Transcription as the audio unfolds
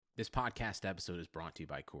This podcast episode is brought to you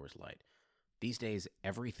by Coors Light. These days,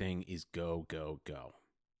 everything is go, go, go.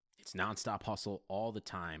 It's nonstop hustle all the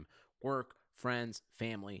time. Work, friends,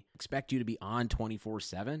 family expect you to be on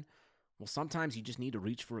 24/7. Well, sometimes you just need to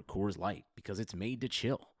reach for a Coors Light because it's made to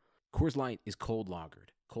chill. Coors Light is cold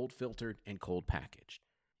lagered, cold filtered, and cold packaged.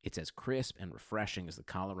 It's as crisp and refreshing as the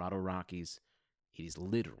Colorado Rockies. It is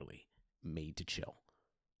literally made to chill.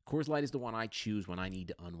 Coors Light is the one I choose when I need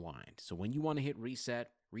to unwind. So when you want to hit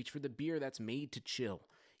reset, reach for the beer that's made to chill.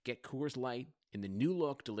 Get Coors Light in the new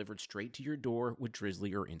look delivered straight to your door with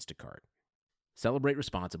Drizzly or Instacart. Celebrate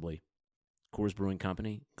responsibly. Coors Brewing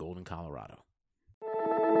Company, Golden, Colorado.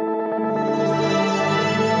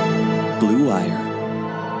 Blue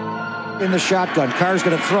Wire. In the shotgun, Carr's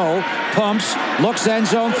going to throw, pumps, looks end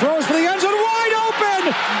zone, throws for the end zone, wide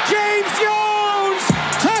open! James Jones!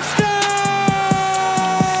 Touchdown!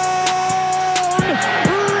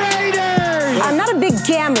 Raiders! I'm not a big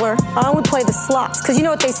gambler. I only play the slots. Because you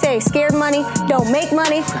know what they say, scared money don't make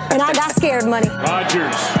money, and I got scared money.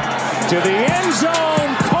 Rodgers to the end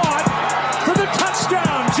zone, caught for the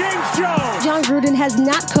touchdown, James Jones! Jon Gruden has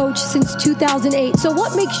not coached since 2008. So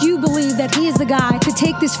what makes you believe that he is the guy to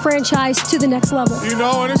take this franchise to the next level? You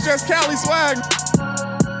know, and it's just Cali swag.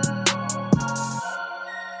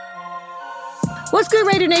 What's good,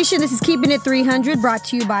 Raider Nation? This is Keeping It 300, brought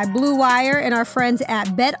to you by Blue Wire and our friends at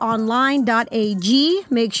betonline.ag.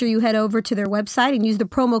 Make sure you head over to their website and use the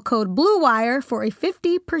promo code BlueWire for a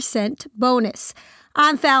 50% bonus.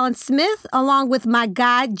 I'm Fallon Smith, along with my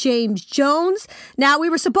guy, James Jones. Now, we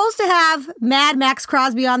were supposed to have Mad Max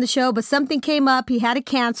Crosby on the show, but something came up. He had to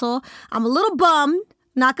cancel. I'm a little bummed,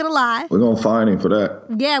 not going to lie. We're going to fine him for that.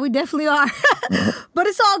 Yeah, we definitely are. But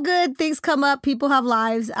it's all good. Things come up. People have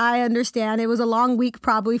lives. I understand. It was a long week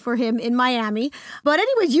probably for him in Miami. But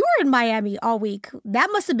anyways, you were in Miami all week. That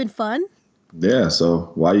must have been fun. Yeah,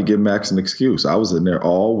 so why you give Max an excuse? I was in there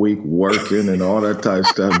all week working and all that type of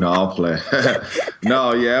stuff. No, I'm playing.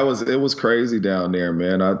 No, yeah, it was crazy down there,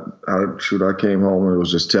 man. I came home and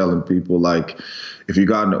was just telling people, like, if you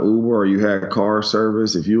got an Uber or you had car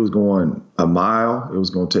service, if you was going a mile, it was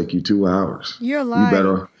going to take you 2 hours. You're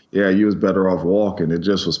lying. You was better off walking. It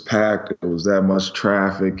just was packed. It was that much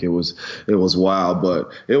traffic. It was wild,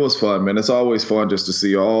 but it was fun, man. It's always fun just to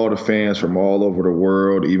see all the fans from all over the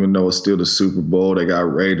world, even though it's still the Super Bowl. They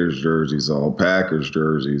got Raiders jerseys on, Packers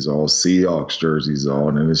jerseys on, Seahawks jerseys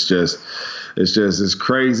on. And it's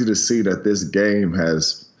crazy to see that this game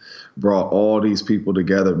has brought all these people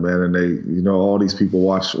together, man, and they, all these people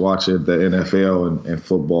watching the NFL and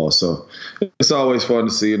football. So it's always fun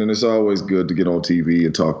to see it, and it's always good to get on TV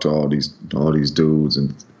and talk to all these dudes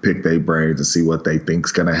and pick their brains and see what they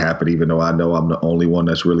think's gonna happen. Even though I know I'm the only one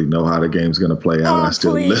that's really know how the game's gonna play out, I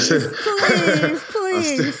still listen.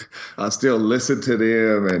 Please. I still listen to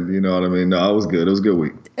them, and you know what I mean. No, it was good. It was a good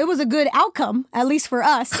week. It was a good outcome, at least for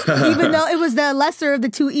us, even though it was the lesser of the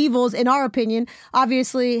two evils, in our opinion.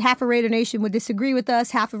 Obviously, half of Raider Nation would disagree with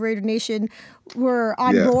us. Half of Raider Nation were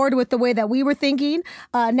on board with the way that we were thinking.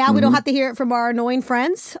 Now we don't have to hear it from our annoying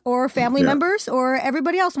friends or family members or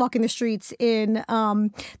everybody else walking the streets in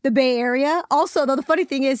the Bay Area. Also, though, the funny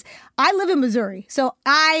thing is, I live in Missouri, so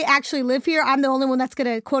I actually live here. I'm the only one that's going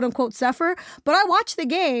to, quote unquote, suffer. But I watched the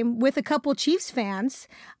game with a couple Chiefs fans,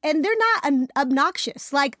 and they're not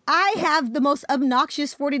obnoxious. Like, I have the most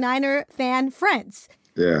obnoxious 49er fan friends.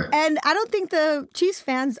 Yeah. And I don't think the Chiefs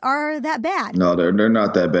fans are that bad. No, they're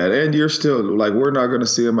not that bad. And you're still, like, we're not going to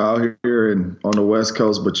see them out here on the West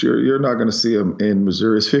Coast, but you're not going to see them in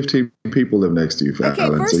Missouri. It's 15 people live next to you, Fallon.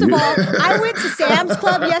 Okay, first of all, I went to Sam's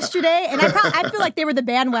Club yesterday, and I feel like they were the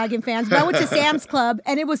bandwagon fans, but I went to Sam's Club,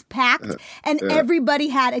 and it was packed, and everybody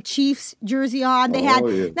had a Chiefs jersey on. They had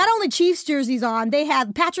not only Chiefs jerseys on, they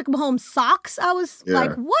had Patrick Mahomes socks. I was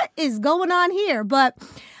like, what is going on here? But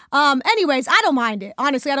anyways, I don't mind it.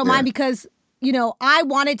 Honestly, I don't mind because, I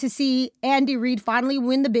wanted to see Andy Reid finally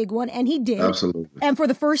win the big one, and he did. Absolutely. And for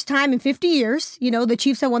the first time in 50 years, the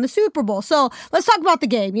Chiefs have won the Super Bowl. So let's talk about the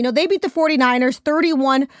game. They beat the 49ers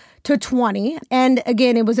 31-20. And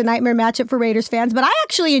again, it was a nightmare matchup for Raiders fans, but I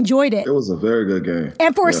actually enjoyed it. It was a very good game.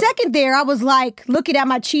 And for a second there, I was like looking at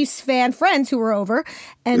my Chiefs fan friends who were over,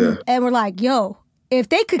 and we're like, yo, if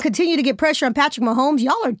they could continue to get pressure on Patrick Mahomes,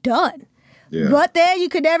 y'all are done. Yeah. But then you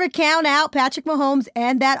could never count out Patrick Mahomes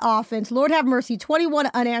and that offense. Lord have mercy, 21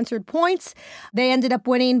 unanswered points. They ended up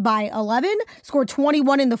winning by 11, scored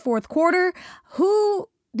 21 in the fourth quarter. Who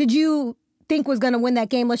did you think was going to win that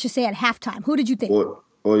game, let's just say at halftime? Who did you think?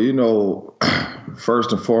 Well,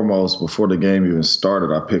 first and foremost, before the game even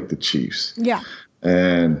started, I picked the Chiefs. Yeah.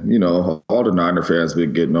 And, you know, all the Niner fans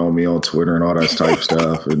been getting on me on Twitter and all that type of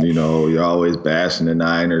stuff. And, you know, you're always bashing the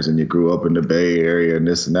Niners and you grew up in the Bay Area and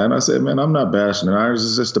this and that. And I said, man, I'm not bashing the Niners.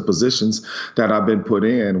 It's just the positions that I've been put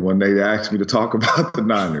in when they asked me to talk about the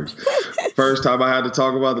Niners. First time I had to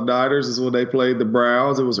talk about the Niners is when they played the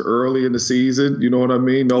Browns. It was early in the season. You know what I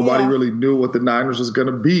mean? Nobody really knew what the Niners was going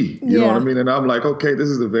to be. You know what I mean? And I'm like, okay, this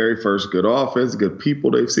is the very first good offense, good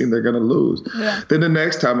people they've seen they're going to lose. Yeah. Then the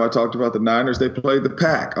next time I talked about the Niners, they played the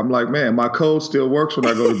Pack. I'm like, man, my code still works when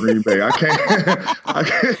I go to Green Bay. I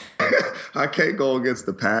can't go against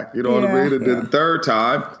the Pack. You know what I mean? And then the third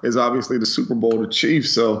time is obviously the Super Bowl, the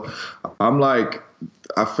Chiefs. So I'm like,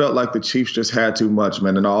 I felt like the Chiefs just had too much,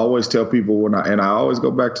 man. And I always tell people I always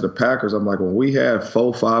go back to the Packers. I'm like, when we have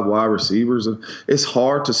 4-5 wide receivers, it's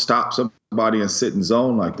hard to stop somebody and sit in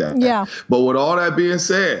zone like that. Yeah. But with all that being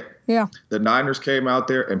said, the Niners came out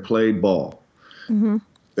there and played ball. Mm-hmm.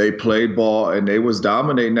 They played ball, and they was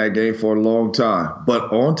dominating that game for a long time. But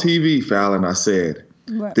on TV, Fallon, I said,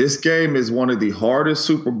 this game is one of the hardest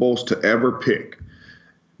Super Bowls to ever pick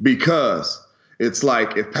because it's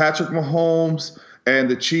like if Patrick Mahomes and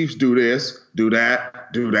the Chiefs do this, do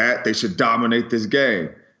that, they should dominate this game.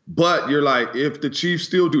 But you're like, if the Chiefs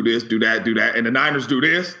still do this, do that, and the Niners do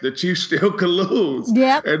this, the Chiefs still could lose.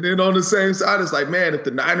 Yep. And then on the same side, it's like, man, if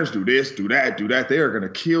the Niners do this, do that, they are going to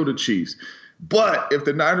kill the Chiefs. But if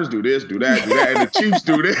the Niners do this, do that, and the Chiefs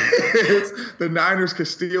do this, the Niners could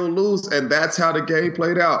still lose. And that's how the game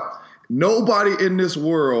played out. Nobody in this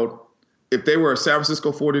world, if they were a San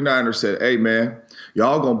Francisco 49ers, said, hey, man,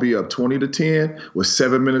 y'all going to be up 20-10 with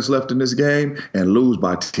 7 minutes left in this game and lose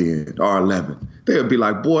by 10 or 11. They would be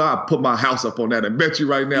like, boy, I'll put my house up on that and bet you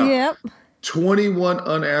right now. Yep. 21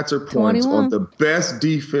 unanswered points on the best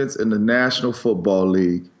defense in the National Football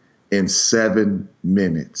League in 7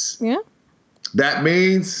 minutes. Yeah. That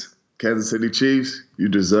means, Kansas City Chiefs, you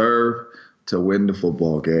deserve to win the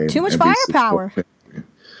football game. Too much firepower.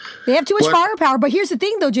 They have too much firepower. But here's the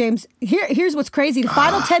thing, though, James. Here's what's crazy. The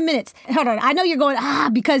final 10 minutes. Hold on. I know you're going,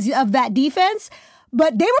 because of that defense.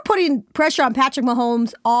 But they were putting pressure on Patrick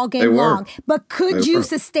Mahomes all game long. But could you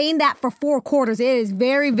sustain that for 4 quarters? It is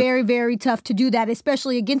very, very, very tough to do that,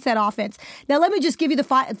 especially against that offense. Now, let me just give you the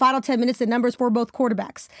final 10 minutes, the numbers for both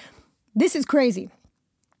quarterbacks. This is crazy.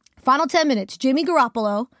 Final 10 minutes, Jimmy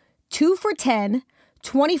Garoppolo, 2 for 10,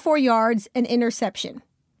 24 yards, an interception.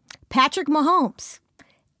 Patrick Mahomes,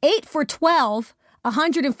 8 for 12,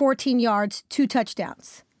 114 yards, 2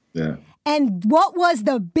 touchdowns. Yeah. And what was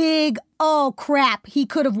the big, oh crap, he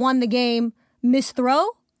could have won the game, overthrow?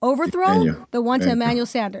 The one to Emmanuel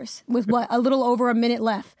Sanders with a little over a minute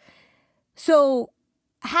left. So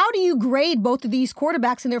how do you grade both of these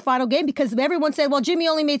quarterbacks in their final game? Because everyone said, well, Jimmy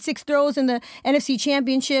only made 6 throws in the NFC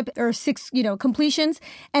Championship or 6, completions,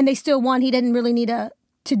 and they still won. He didn't really need to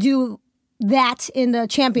do that in the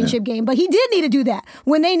championship game, but he did need to do that.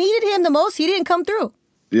 When they needed him the most, he didn't come through.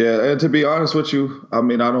 Yeah, and to be honest with you, I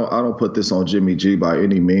mean, I don't put this on Jimmy G by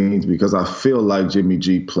any means because I feel like Jimmy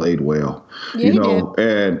G played well. Yeah, he did.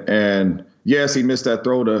 And yes, he missed that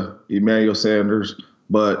throw to Emmanuel Sanders,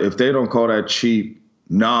 but if they don't call that cheap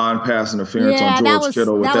non-pass interference on George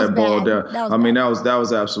Kittle with that ball down. I mean, that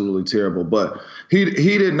was absolutely terrible. But he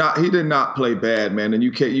did not play bad, man. And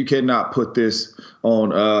you cannot put this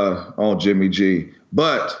on Jimmy G.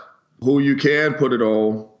 But who you can put it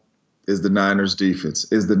on is the Niners defense.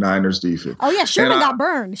 Oh yeah, Sherman got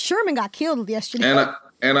burned. Sherman got killed yesterday.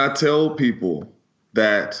 And I tell people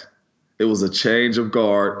that it was a change of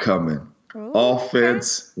guard coming. Ooh,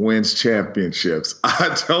 offense wins championships.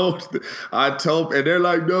 I told, and they're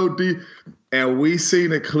like, no, D. And we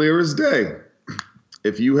seen it clear as day.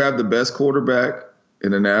 If you have the best quarterback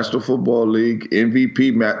in the National Football League,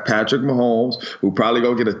 MVP Patrick Mahomes, who probably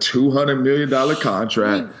gonna get a $200 million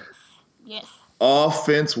contract. Yes.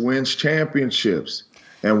 Offense wins championships.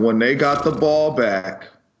 And when they got the ball back,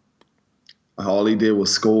 all he did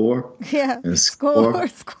was score. Yeah. And score.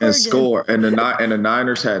 And the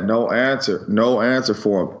Niners had no answer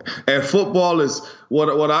for him. And football is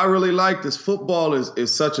what I really liked is football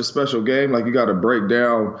is such a special game. Like you got to break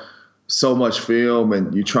down so much film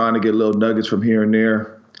and you're trying to get little nuggets from here and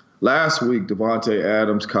there. Last week, Davante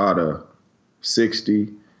Adams caught a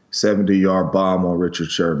 60, 70-yard bomb on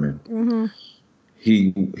Richard Sherman. Mm-hmm.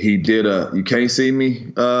 He did you can't see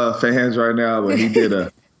me fans right now, but he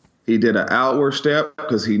did an outward step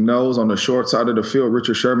because he knows on the short side of the field,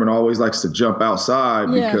 Richard Sherman always likes to jump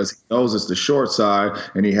outside because he knows it's the short side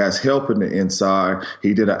and he has help in the inside.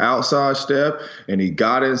 He did an outside step and he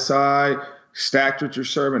got inside, stacked Richard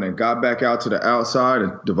Sherman and got back out to the outside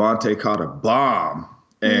and Davante caught a bomb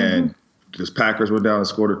and the Packers went down and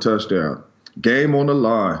scored a touchdown. Game on the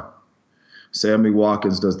line. Sammy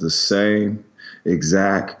Watkins does the same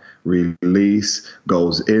exact release,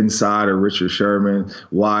 goes inside of Richard Sherman,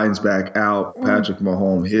 winds back out. Patrick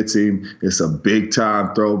Mahomes hits him. It's a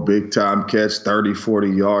big-time throw, big-time catch, 30, 40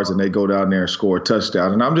 yards, and they go down there and score a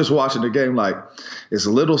touchdown. And I'm just watching the game like it's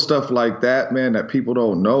little stuff like that, man, that people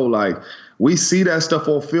don't know. Like, we see that stuff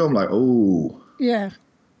on film like, oh. Yeah.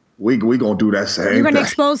 We going to do that same thing. You're going to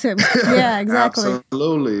expose him. Yeah, exactly.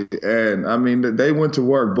 Absolutely. And, I mean, they went to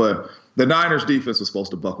work, but the Niners defense was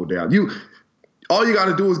supposed to buckle down. All you got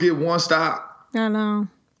to do is get one stop. I know.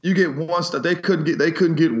 You get one stop. They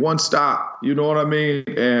couldn't get one stop. You know what I mean?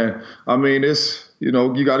 And I mean, it's, you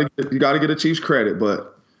got to get the Chiefs credit,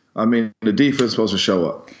 but I mean, the defense is supposed to show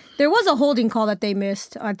up. There was a holding call that they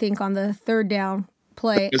missed, I think, on the third down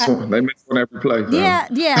play. They missed on every play. Yeah.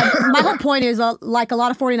 My whole point is, like, a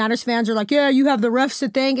lot of 49ers fans are like, yeah, you have the refs to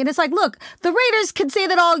thank. And it's like, look, the Raiders could say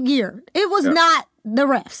that all year. It was not the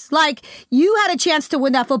refs. Like, you had a chance to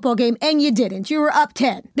win that football game, and you didn't. You were up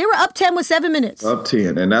 10. They were up 10 with 7 minutes. Up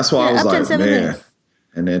 10. And that's why I was like, 10, man. Minutes.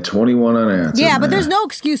 And then 21 unanswered. Yeah, but there's no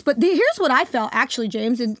excuse. But here's what I felt, actually,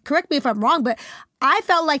 James, and correct me if I'm wrong, but I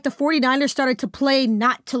felt like the 49ers started to play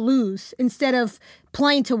not to lose instead of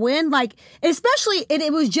playing to win. Like, especially, and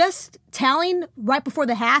it was just telling right before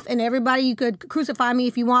the half, and everybody, you could crucify me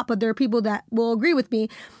if you want, but there are people that will agree with me.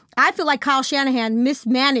 I feel like Kyle Shanahan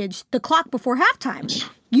mismanaged the clock before halftime.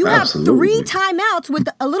 You have 3 timeouts with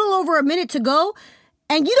a little over a minute to go,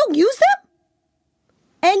 and you don't use them?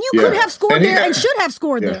 And you could have scored there and should have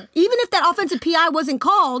scored there. Even if that offensive PI wasn't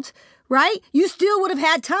called, right, you still would have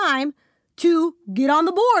had time to get on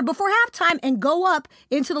the board before halftime and go up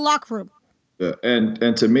into the locker room. Yeah,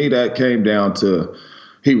 and to me, that came down to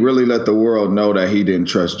he really let the world know that he didn't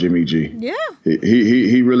trust Jimmy G. Yeah.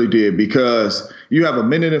 He really did, because you have 1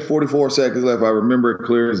 minute and 44 seconds left. I remember it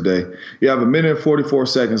clear as day. You have 1 minute and 44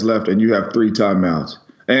 seconds left, and you have 3 timeouts.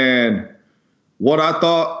 And what I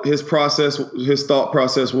thought his thought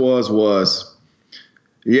process was,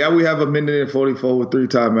 yeah, we have 1 minute and 44 with 3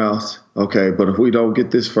 timeouts. Okay, but if we don't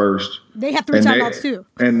get this first. They have 3 timeouts too.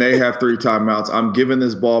 And they have 3 timeouts. I'm giving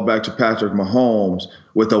this ball back to Patrick Mahomes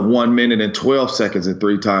with a 1 minute and 12 seconds and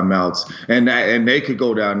 3 timeouts. And they could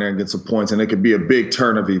go down there and get some points, and it could be a big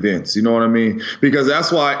turn of events. You know what I mean? Because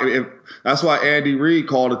that's why Andy Reid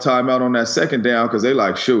called a timeout on that second down, because they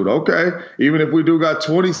like, shoot, okay, even if we do got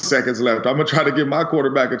 20 seconds left, I'm going to try to give my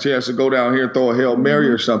quarterback a chance to go down here and throw a Hail Mary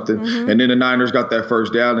or something. Mm-hmm. And then the Niners got that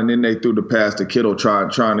first down, and then they threw the pass to Kittle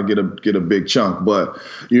trying to get a big chunk. But,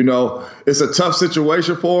 it's a tough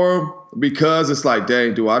situation for him, because it's like,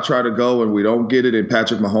 dang, do I try to go and we don't get it and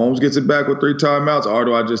Patrick Mahomes gets it back with 3 timeouts, or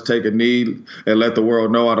do I just take a knee and let the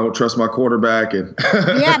world know I don't trust my quarterback? And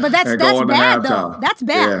yeah, but that's bad, though. That's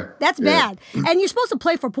bad. Yeah. That's bad. And you're supposed to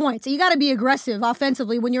play for points. You got to be aggressive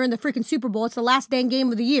offensively when you're in the freaking Super Bowl. It's the last dang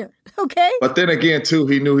game of the year. Okay? But then again, too,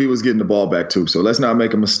 he knew he was getting the ball back, too. So let's not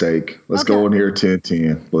make a mistake. Let's go in here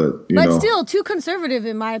 10-10. But still, too conservative,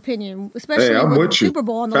 in my opinion, especially I'm with the Super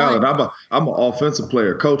Bowl on the line. I'm an offensive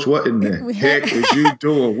player. Coach, what in the heck is you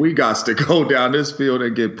doing? We got to go down this field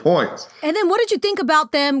and get points. And then what did you think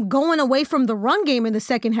about them going away from the run game in the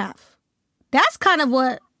second half? That's kind of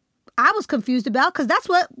what I was confused about, because that's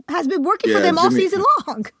what has been working for them all season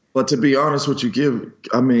long. But to be honest with you,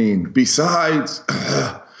 besides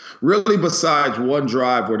one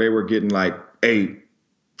drive where they were getting like 8,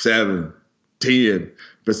 7, 10,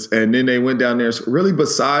 and then they went down there. So really,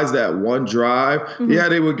 besides that one drive,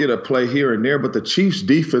 they would get a play here and there, but the Chiefs'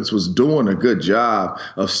 defense was doing a good job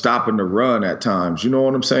of stopping the run at times. You know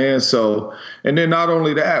what I'm saying? So, and then not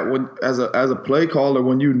only that, when as a play caller,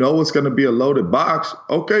 when you know it's going to be a loaded box,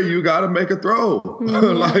 okay, you got to make a throw.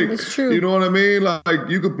 It's true. You know what I mean? Like,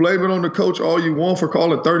 you could blame it on the coach all you want for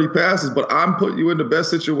calling 30 passes, but I'm putting you in the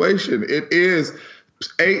best situation. It is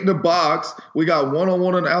 8 in the box. We got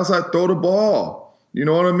one-on-one on the outside. Throw the ball. You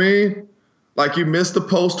know what I mean? Like, you missed the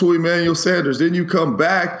post to Emmanuel Sanders. Then you come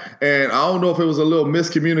back, and I don't know if it was a little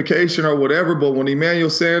miscommunication or whatever, but when Emmanuel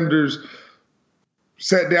Sanders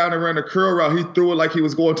sat down and ran a curl route, he threw it like he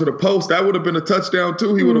was going to the post. That would have been a touchdown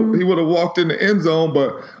too. He would have walked in the end zone,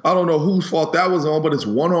 but I don't know whose fault that was on, but it's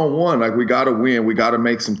one-on-one. Like, we got to win. We got to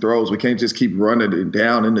make some throws. We can't just keep running it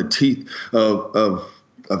down in the teeth of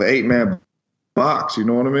 8-man box. You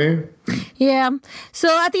know what I mean? Yeah. So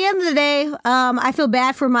at the end of the day, I feel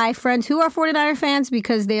bad for my friends who are 49er fans,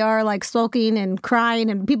 because they are like sulking and crying,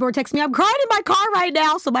 and people are texting me, I'm crying in my car right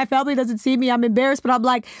now, so my family doesn't see me. I'm embarrassed, but I'm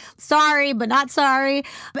like, sorry, but not sorry.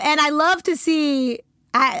 And I love to see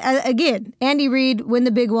Again, Andy Reid win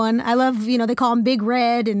the big one. I love, they call him Big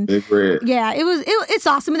Red. And Big Red. Yeah, it's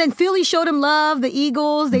awesome. And then Philly showed him love. The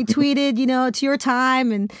Eagles, they tweeted, it's your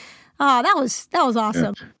time. And that was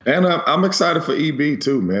awesome. Yeah. And I'm excied for EB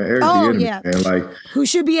too, man. Eric Bieniemy, yeah. And who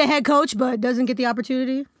should be a head coach but doesn't get the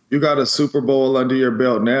opportunity. You got a Super Bowl under your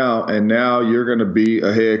belt now, and now you're going to be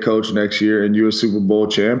a head coach next year, and you're a Super Bowl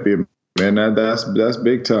champion. Man, that's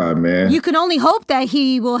big time, man. You can only hope that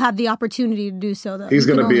he will have the opportunity to do so, though. He's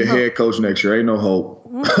going to be a head coach next year. Ain't no hope.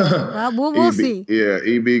 Well, we'll see. Yeah,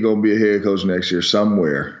 EB going to be a head coach next year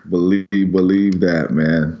somewhere. Believe that,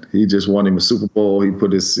 man. He just won him a Super Bowl.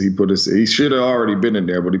 He should have already been in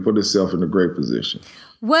there, but he put himself in a great position.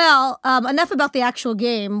 Well, enough about the actual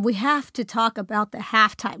game. We have to talk about the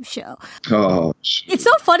halftime show. Oh, shit. It's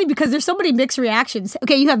so funny because there's so many mixed reactions.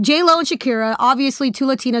 Okay, you have J-Lo and Shakira, obviously two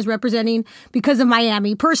Latinas representing because of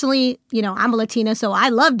Miami. Personally, I'm a Latina, so I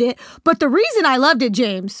loved it. But the reason I loved it,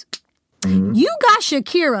 James, you got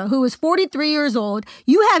Shakira, who is 43 years old.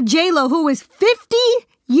 You have J-Lo, who is 50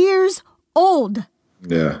 years old.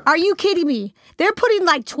 Yeah. Are you kidding me? They're putting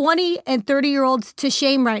 20 and 30-year-olds to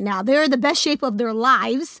shame right now. They're in the best shape of their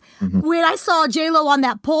lives. When I saw J-Lo on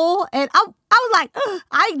that pole, and I was like, ugh.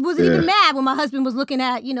 I wasn't even mad when my husband was looking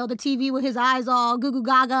at, the TV with his eyes all goo-goo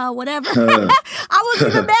gaga, whatever. I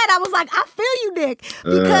wasn't even mad. I was like, I feel you, Nick.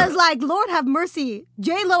 Because, Lord have mercy,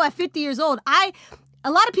 J-Lo at 50 years old, a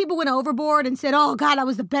lot of people went overboard and said, oh, God, that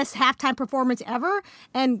was the best halftime performance ever.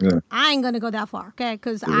 And I ain't going to go that far, okay?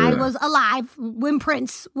 Because I was alive when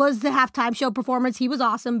Prince was the halftime show performance. He was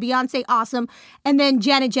awesome. Beyonce, awesome. And then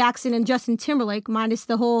Janet Jackson and Justin Timberlake, minus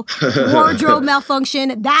the whole wardrobe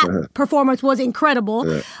malfunction. That performance was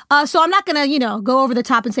incredible. So I'm not going to, go over the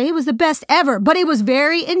top and say it was the best ever. But it was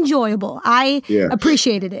very enjoyable. I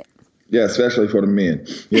appreciated it. Yeah, especially for the men.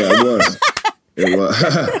 Yeah, it was.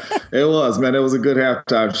 It was, man. It was a good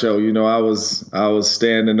halftime show. I was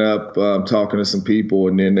standing up talking to some people,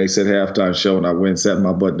 and then they said halftime show, and I went and sat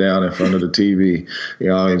my butt down in front of the TV,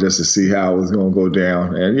 just to see how it was going to go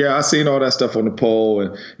down. And yeah, I seen all that stuff on the pole,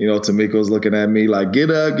 and Tamika was looking at me like, "Get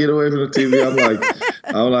up, get away from the TV." I'm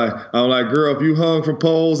like, girl, if you hung from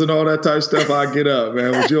poles and all that type of stuff, I get up,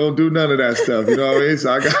 man. But you don't do none of that stuff. You know what I mean?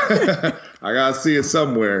 So I got to see it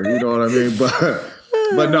somewhere. You know what I mean?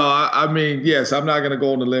 But no, I mean, yes, I'm not going to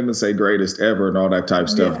go on the limb and say greatest ever and all that type of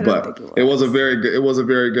stuff. But it was a very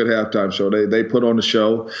good halftime show. They put on the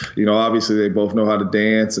show. Obviously they both know how to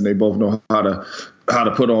dance, and they both know how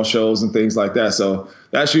to put on shows and things like that. So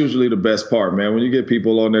that's usually the best part, man. When you get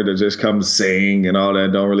people on there that just come to sing and all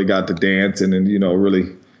that, don't really got to dance and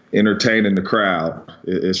really entertaining the crowd,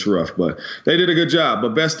 it's rough, but they did a good job. But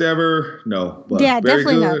best ever, no. But yeah, very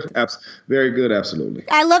definitely good, not. Very good, absolutely.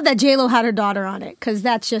 I love that J-Lo had her daughter on it because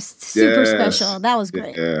that's just super special. That was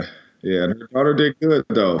great. Yeah, and her daughter did good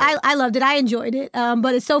though. I loved it. I enjoyed it.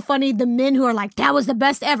 But it's so funny, the men who are like, that was the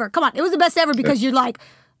best ever. Come on, it was the best ever because you're like,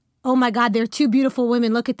 oh my God, they're two beautiful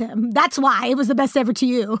women. Look at them. That's why it was the best ever to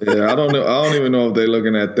you. Yeah, I don't know. I don't even know if they're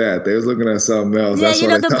looking at that. They was looking at something else. Yeah,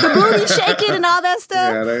 that's the booty shaking and all that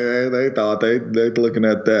stuff. Yeah, they thought they looking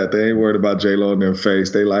at that. They ain't worried about J-Lo in their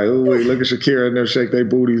face. They like, oh wait, look at Shakira and them shake their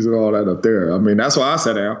booties and all that up there. I mean, that's why I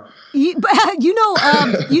sat down. You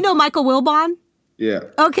know Michael Wilbon? Yeah.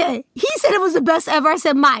 Okay. He said it was the best ever. I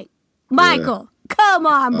said, Michael. Come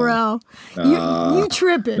on, bro. You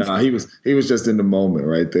tripping. Nah, he was just in the moment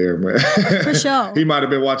right there, man. For sure. He might have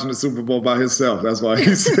been watching the Super Bowl by himself. That's why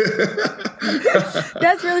he said.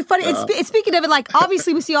 That's really funny. Speaking of it,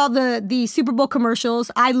 obviously we see all the Super Bowl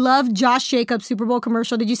commercials. I love Josh Jacobs' Super Bowl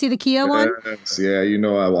commercial. Did you see the Kia one? Yeah,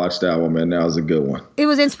 I watched that one, man. That was a good one. It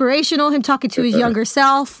was inspirational, him talking to his younger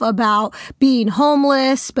self about being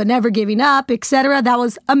homeless but never giving up, etc. That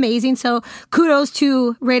was amazing. So kudos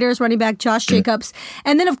to Raiders running back Josh Jacobs.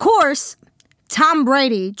 And then, of course, Tom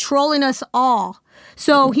Brady trolling us all.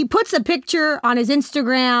 So he puts a picture on his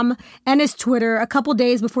Instagram and his Twitter a couple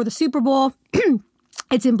days before the Super Bowl.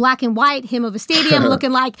 It's in black and white, him of a stadium,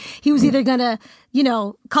 looking like he was either going to,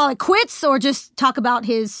 call it quits or just talk about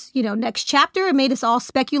his, next chapter. It made us all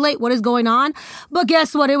speculate what is going on. But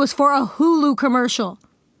guess what? It was for a Hulu commercial.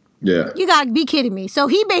 Yeah. You got to be kidding me. So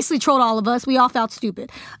he basically trolled all of us. We all felt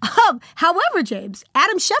stupid. However, James,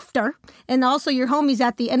 Adam Schefter and also your homies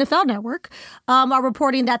at the NFL Network are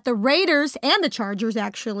reporting that the Raiders and the Chargers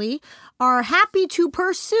actually are happy to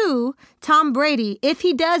pursue Tom Brady if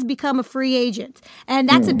he does become a free agent. And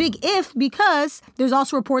that's a big if because there's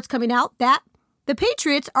also reports coming out that the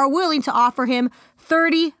Patriots are willing to offer him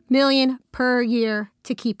 $30 million per year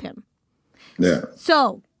to keep him. Yeah.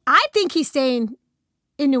 So I think he's staying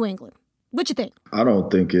in New England. What you think? I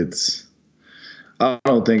don't think it's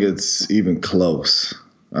even close.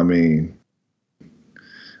 I mean,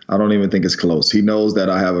 I don't even think it's close. He knows that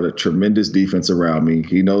I have a tremendous defense around me.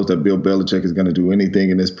 He knows that Bill Belichick is going to do anything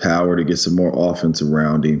in his power to get some more offense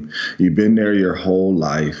around him. You've been there your whole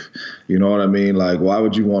life. You know what I mean? Like, why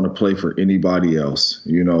would you want to play for anybody else?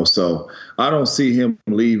 You know, so I don't see him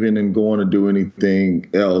leaving and going to do anything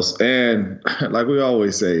else. And like we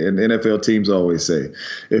always say, and NFL teams always say,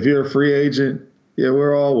 if you're a free agent, yeah,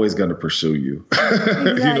 we're always going to pursue you.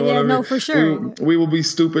 You know what I mean? No, for sure. We will be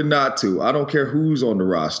stupid not to. I don't care who's on the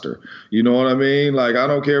roster. You know what I mean? Like, I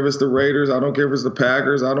don't care if it's the Raiders. I don't care if it's the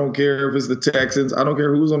Packers. I don't care if it's the Texans. I don't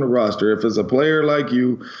care who's on the roster. If it's a player like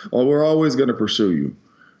you, we're always going to pursue you.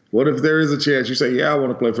 What if there is a chance you say, yeah, I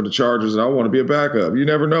want to play for the Chargers and I want to be a backup? You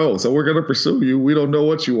never know. So we're going to pursue you. We don't know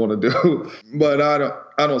what you want to do. But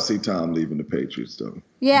I don't see Tom leaving the Patriots, though.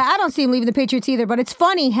 Yeah, I don't see him leaving the Patriots either. But it's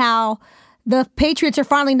funny how the Patriots are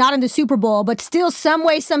finally not in the Super Bowl, but still some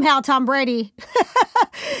way, somehow, Tom Brady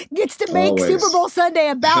gets to make Super Bowl Sunday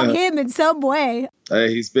about him in some way.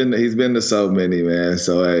 Hey, he's been to so many, man.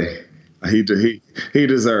 So, hey, he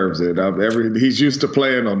deserves it. He's used to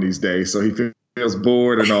playing on these days, so he feels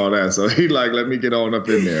bored and all that. So he let me get on up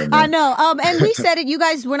in there, man. I know. And we said it, you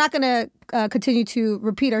guys, we're not going to continue to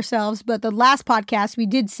repeat ourselves, but the last podcast we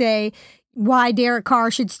did say why Derek Carr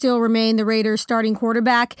should still remain the Raiders' starting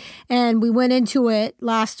quarterback. And we went into it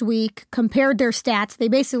last week, compared their stats. They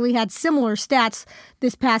basically had similar stats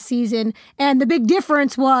this past season. And the big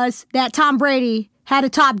difference was that Tom Brady had a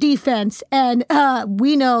top defense, and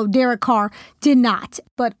we know Derek Carr did not.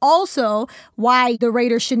 But also why the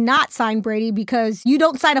Raiders should not sign Brady, because you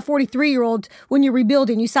don't sign a 43-year-old when you're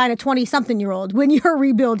rebuilding. You sign a 20-something-year-old when you're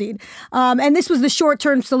rebuilding. And this was the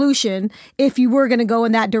short-term solution if you were going to go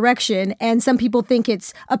in that direction. And some people think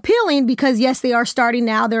it's appealing because, yes, they are starting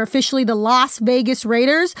now. They're officially the Las Vegas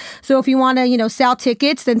Raiders. So if you want to, sell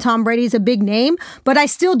tickets, then Tom Brady's a big name. But I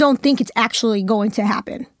still don't think it's actually going to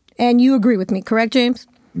happen. And you agree with me, correct, James?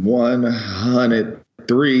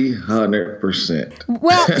 300%.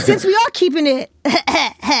 Well, since we are keeping it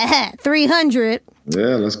 300.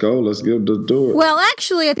 Yeah, let's go. Let's do it. Well,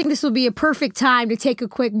 actually, I think this will be a perfect time to take a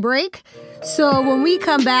quick break. So when we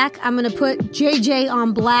come back, I'm going to put JJ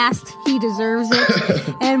on blast. He deserves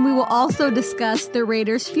it. And we will also discuss the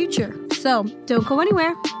Raiders' future. So don't go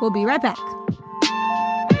anywhere. We'll be right back.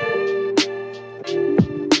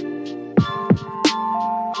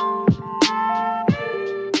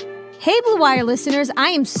 Hey, Blue Wire listeners, I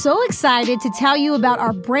am so excited to tell you about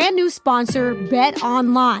our brand new sponsor, Bet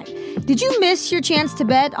Online. Did you miss your chance to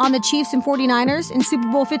bet on the Chiefs and 49ers in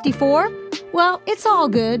Super Bowl 54? Well, it's all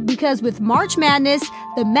good, because with March Madness,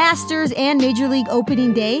 the Masters, and Major League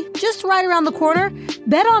Opening Day just right around the corner,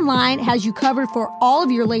 Bet Online has you covered for all of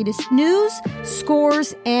your latest news,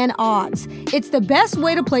 scores, and odds. It's the best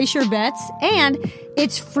way to place your bets, and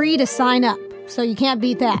it's free to sign up. So you can't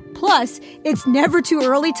beat that. Plus, it's never too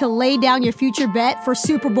early to lay down your future bet for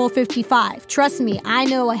Super Bowl 55. Trust me, I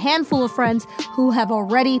know a handful of friends who have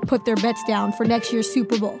already put their bets down for next year's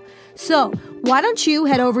Super Bowl. So why don't you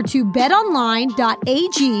head over to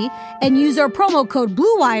betonline.ag and use our promo code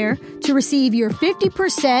BlueWire to receive your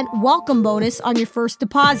 50% welcome bonus on your first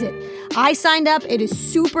deposit. I signed up. It is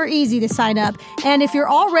super easy to sign up. And if you're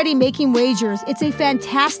already making wagers, it's a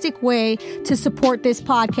fantastic way to support this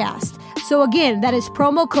podcast. So again, that is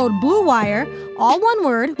promo code BlueWire, all one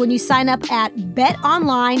word, when you sign up at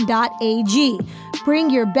betonline.ag.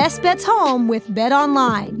 Bring your best bets home with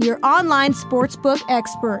BetOnline, your online sportsbook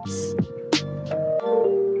experts.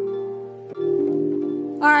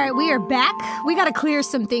 All right, we are back. We got to clear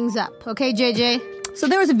some things up. Okay, JJ? So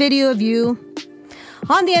there was a video of you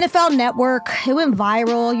on the NFL Network. It went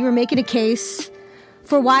viral. You were making a case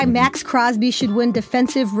for why Max Crosby should win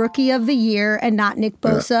Defensive Rookie of the Year and not Nick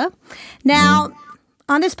Bosa. Now,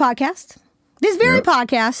 on this podcast, this very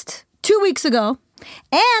podcast, 2 weeks ago,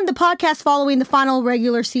 and the podcast following the final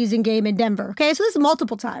regular season game in Denver. Okay, so this is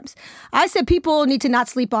multiple times. I said people need to not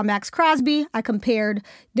sleep on Max Crosby. I compared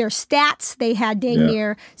their stats. They had dang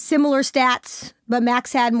near similar stats, but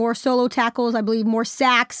Max had more solo tackles, I believe more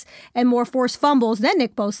sacks, and more forced fumbles than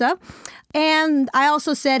Nick Bosa. And I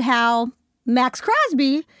also said how Max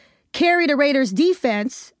Crosby carried a Raiders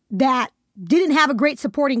defense that didn't have a great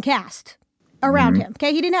supporting cast around him.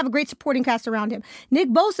 Okay, he didn't have a great supporting cast around him. Nick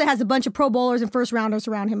Bosa has a bunch of Pro Bowlers and first rounders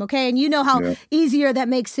around him. Okay, and you know how easier that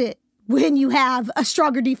makes it when you have a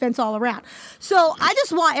stronger defense all around. So I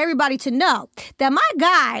just want everybody to know that my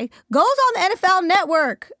guy goes on the NFL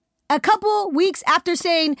Network a couple weeks after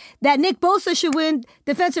saying that Nick Bosa should win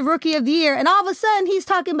Defensive Rookie of the Year, and all of a sudden he's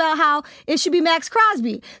talking about how it should be Max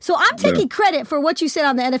Crosby. So I'm taking credit for what you said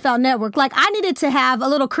on the NFL Network. Like, I needed to have a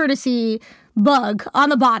little courtesy bug on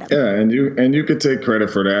the bottom. Yeah, and you could take credit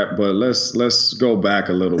for that, but let's go back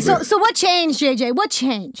a little bit. So what changed, JJ? What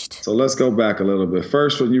changed? So let's go back a little bit.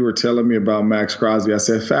 First, when you were telling me about Max Crosby, I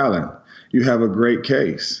said, Fallon, you have a great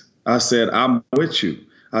case. I said, I'm with you.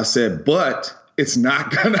 I said, but it's not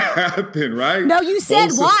going to happen, right? No, you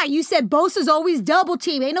said why? You said Bosa's always double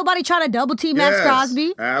team. Ain't nobody trying to double team Max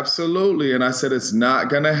Crosby. Absolutely. And I said, it's not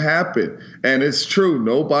going to happen. And it's true.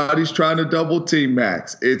 Nobody's trying to double team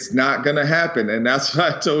Max. It's not going to happen. And that's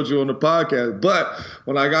what I told you on the podcast. But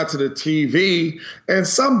when I got to the TV, and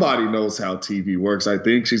somebody knows how TV works, I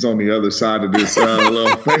think she's on the other side of this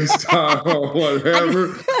little FaceTime or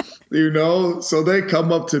whatever, so they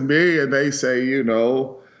come up to me and they say,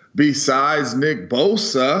 besides Nick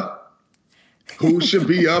Bosa, who should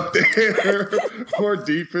be up there for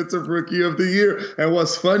Defensive Rookie of the Year? And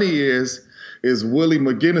what's funny is Willie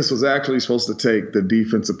McGinnis was actually supposed to take the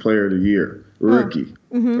Defensive Player of the Year rookie,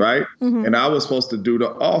 right? Mm-hmm. And I was supposed to do the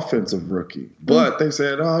Offensive Rookie. But they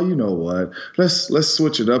said, oh, you know what? Let's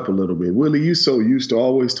switch it up a little bit. Willie, you so used to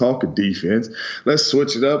always talking defense. Let's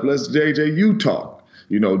switch it up. Let's, JJ, you talk.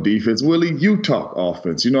 Defense. Willie, you talk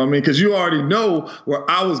offense. You know what I mean? Because you already know where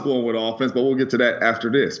I was going with offense, but we'll get to that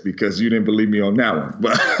after this because you didn't believe me on that one.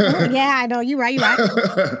 But yeah, I know. You're right.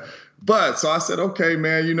 But so I said, okay,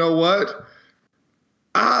 man, you know what?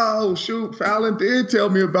 Oh, shoot, Fallon did tell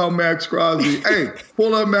me about Max Crosby. Hey,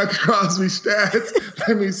 pull up Max Crosby stats.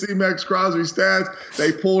 Let me see Max Crosby stats.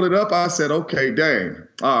 They pulled it up. I said, okay, dang.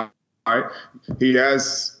 All right. He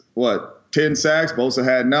has, 10 sacks. Bosa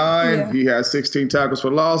had 9. Yeah. He had 16 tackles for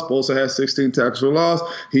loss. Bosa had 16 tackles for loss.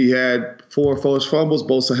 He had 4 forced fumbles.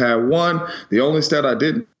 Bosa had 1. The only stat I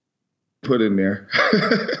didn't put in there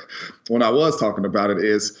when I was talking about it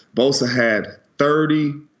is Bosa had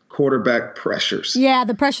 30 quarterback pressures. Yeah,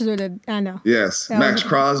 the pressures are I know. Yes. Max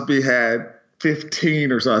Crosby had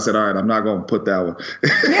 15 or so. I said, all right, I'm not going to put that one.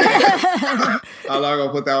 I'm not going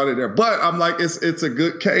to put that one in there. But I'm like, it's a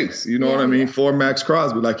good case. You know what I mean? For Max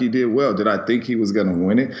Crosby, like he did well. Did I think he was going to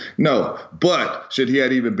win it? No. But should he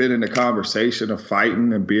had even been in the conversation of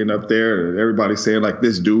fighting and being up there and everybody saying like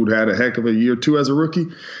this dude had a heck of a year too as a rookie?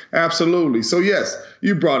 Absolutely. So yes,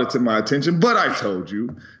 you brought it to my attention, but I told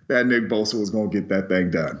you that Nick Bosa was going to get that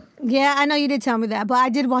thing done. Yeah, I know you did tell me that, but I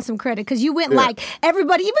did want some credit because you went like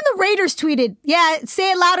everybody, even the Raiders tweeted,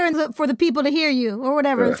 say it louder for the people to hear you or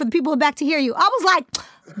whatever, for the people back to hear you. I was like,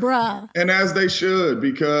 bruh. And as they should,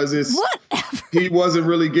 because he wasn't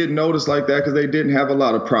really getting noticed like that because they didn't have a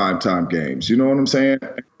lot of primetime games. You know what I'm saying?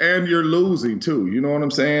 And you're losing too. You know what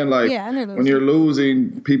I'm saying? Like when you're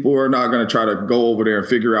losing, people are not going to try to go over there and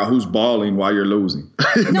figure out who's balling while you're losing.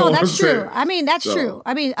 No, that's true. I mean, that's true.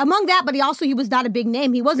 I mean, among that, but he was not a big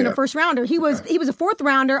name. He wasn't a first rounder. He was a fourth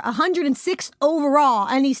rounder, 106 overall,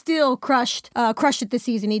 and he still crushed it this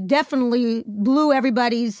season. He definitely blew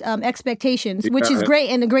everybody's expectations, which is great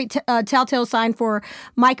and a great telltale sign for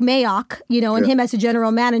Mike Mayock, and him as a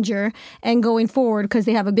general manager and going forward because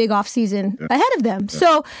they have a big off season ahead of them.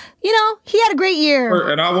 So, he had a great year.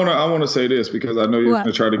 And I want to say this because I know you're going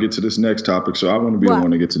to try to get to this next topic, so I want to be the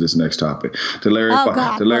one to get to this next topic. To let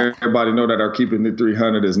everybody know that our Keeping It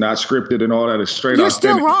 300 is not scripted and all that is straight You're out.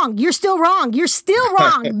 Still wrong. You're still wrong. You're still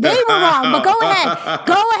wrong. They were wrong, but go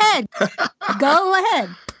ahead. Go ahead.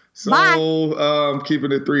 So, bye.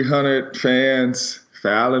 Keeping It 300 fans,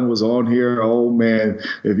 Fallon was on here. Oh, man,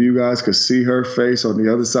 if you guys could see her face on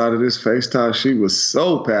the other side of this FaceTime, she was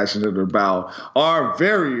so passionate about our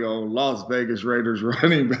very own Las Vegas Raiders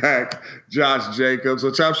running back, Josh Jacobs,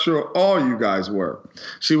 which I'm sure all you guys were.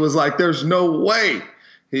 She was like, there's no way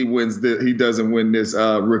he doesn't win this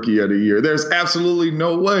Rookie of the Year. There's absolutely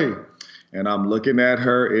no way. And I'm looking at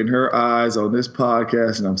her in her eyes on this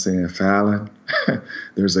podcast, and I'm saying, Fallon,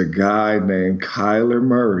 there's a guy named Kyler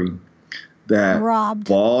Murray that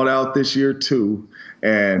balled out this year too.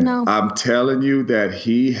 And I'm telling you that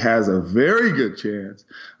he has a very good chance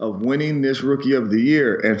of winning this Rookie of the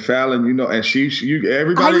Year. And Fallon, and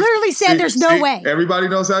everybody. I literally said there's no way. Everybody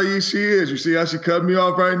knows how she is. You see how she cut me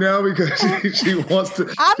off right now because she wants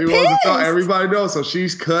to. I'm she wants to talk. Everybody knows. So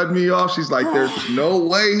she's cut me off. She's like, "There's no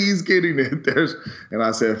way he's getting it." And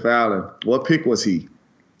I said, Fallon, what pick was he?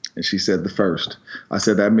 And she said the first. I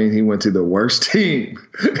said, that means he went to the worst team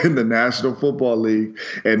in the National Football League.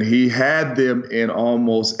 And he had them in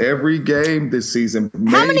almost every game this season.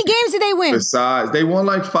 How many games did they win? Besides, they won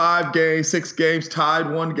like 5 games, 6 games,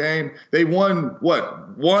 tied 1 game. They won,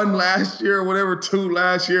 1 last year or whatever, 2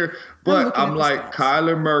 last year. But I'm like,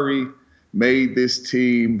 Kyler Murray made this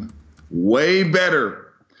team way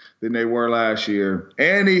better than they were last year.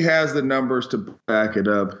 And he has the numbers to back it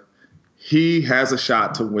up. He has a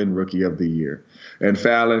shot to win Rookie of the Year. And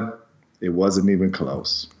Fallon, It wasn't even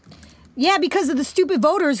close. Yeah, because of the stupid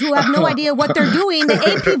voters who have no idea what they're doing. The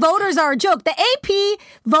AP voters are a joke. The AP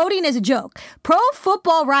voting is a joke. Pro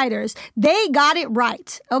Football Writers, they got it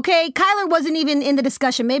right. Okay, Kyler wasn't even in the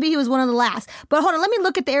discussion. Maybe he was one of the last. But hold on, let me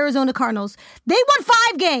look at the Arizona Cardinals. They won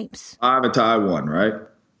 5 games. 5 and tied 1, right?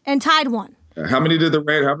 And tied 1. How many did the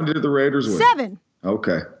Raiders win? 7.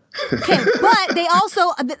 Okay. Okay, but they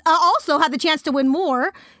also had the chance to win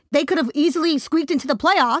more. They could have easily squeaked into the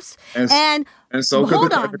playoffs. And so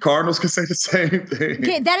the Cardinals could say the same thing.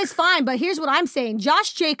 Okay, that is fine, but here's what I'm saying.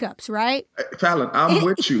 Josh Jacobs, right? Fallon, I'm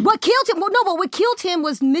with you. What killed him? But what killed him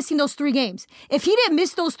was missing those 3 games. If he didn't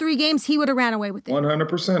miss those 3 games, he would have ran away with it.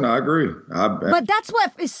 100%, I agree. But that's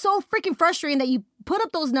what is so freaking frustrating, that you put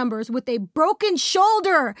up those numbers with a broken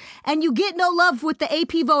shoulder and you get no love with the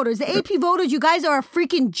AP voters. The AP voters, you guys are a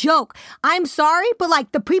freaking joke. I'm sorry, but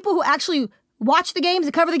like the people who actually watch the games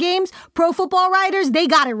and cover the games, Pro Football Writers, they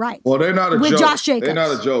got it right. Well, they're not a with joke. Josh Jacobs. They're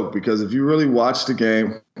not a joke, because if you really watch the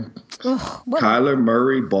game, Kyler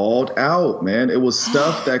Murray balled out, man. It was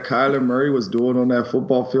stuff that Kyler Murray was doing on that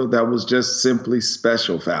football field that was just simply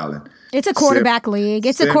special, Fallon. It's a quarterback league.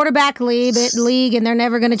 It's a quarterback league, and they're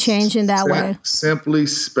never going to change in that way. Simply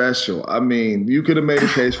special. I mean, you could have made a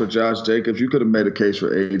case for Josh Jacobs. You could have made a case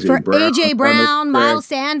for A.J. Brown. A.J. Brown, Miles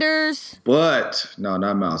Sanders. But, no,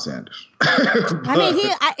 not Miles Sanders. I mean,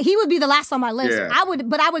 he would be the last on my list. Yeah. I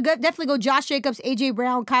would definitely go Josh Jacobs, A.J.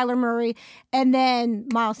 Brown, Kyler Murray, and then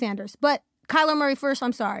Miles Sanders. But Kyler Murray first.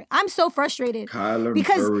 I'm sorry. I'm so frustrated.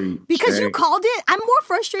 Because you called it. I'm more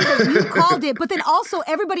frustrated that you called it, but then also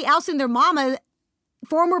everybody else and their mama,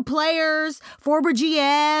 former players, former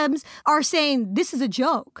GMs, are saying this is a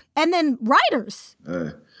joke. And then writers.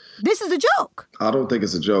 This is a joke. I don't think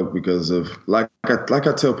it's a joke because of, like I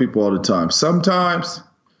tell people all the time, sometimes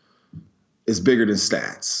it's bigger than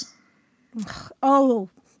stats. Oh,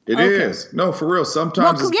 It is. No, for real.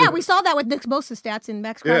 Sometimes we saw that with Nick Bosa's stats in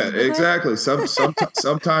Max Crosby. Yeah, exactly.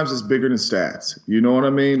 Sometimes it's bigger than stats. You know what I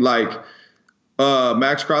mean? Like,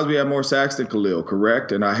 Max Crosby had more sacks than Khalil,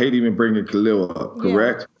 correct? And I hate even bringing Khalil up,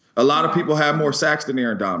 correct? Yeah. A lot of people have more sacks than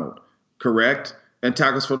Aaron Donald, correct? And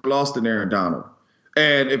tackles for loss than Aaron Donald.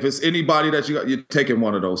 And if it's anybody that you're taking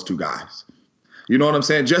one of those 2 guys. You know what I'm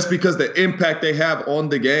saying? Just because the impact they have on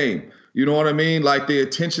the game. You know what I mean? Like the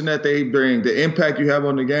attention that they bring, the impact you have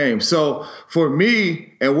on the game. So for me,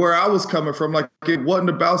 and where I was coming from, like, it wasn't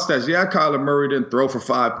about stats. Yeah, Kyler Murray didn't throw for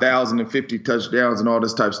 5,050 touchdowns and all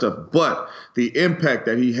this type of stuff. But the impact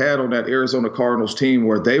that he had on that Arizona Cardinals team,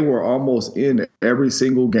 where they were almost in every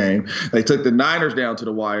single game. They took the Niners down to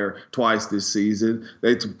the wire twice this season.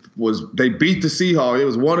 They beat the Seahawks. It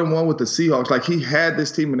was 1-1 with the Seahawks. Like, he had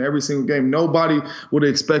this team in every single game. Nobody would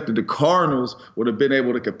have expected the Cardinals would have been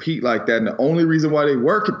able to compete like that. And the only reason why they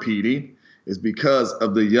were competing is because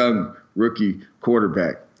of the young rookie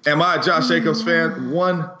quarterback. Am I a Josh Jacobs fan?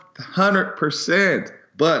 100%.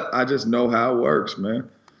 But I just know how it works, man.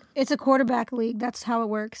 It's a quarterback league. That's how it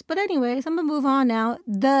works. But anyways, I'm going to move on now.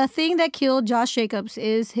 The thing that killed Josh Jacobs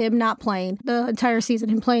is him not playing the entire season,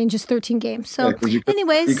 him playing just 13 games. So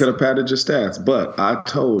anyways. You could have padded your stats, but I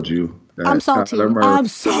told you. That I'm salty. I'm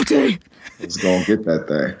salty. It's going to get that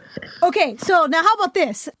thing. Okay, so now how about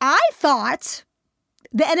this? I thought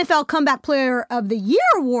the NFL Comeback Player of the Year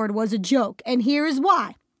award was a joke, and here is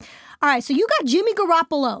why. All right, so you got Jimmy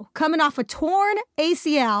Garoppolo coming off a torn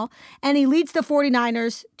ACL, and he leads the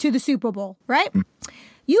 49ers to the Super Bowl, right?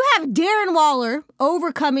 You have Darren Waller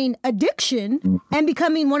overcoming addiction and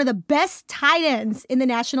becoming one of the best tight ends in the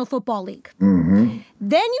National Football League. Mm-hmm.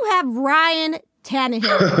 Then you have Ryan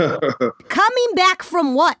Tannehill coming back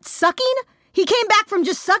from what? Sucking? He came back from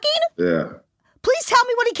just sucking? Yeah. Please tell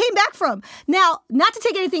me what he came back from. Now, not to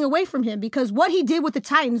take anything away from him, because what he did with the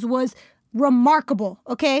Titans was remarkable,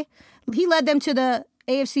 okay? He led them to the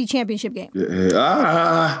AFC Championship game. He handed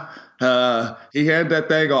that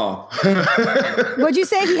thing off. What'd you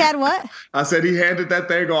say? He had what? I said he handed that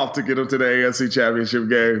thing off to get him to the AFC Championship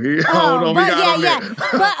game.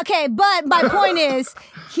 But my point is,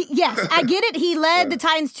 yes, I get it. He led the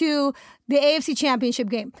Titans to the AFC Championship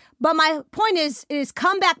game. But my point is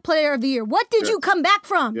Comeback Player of the Year. What did you come back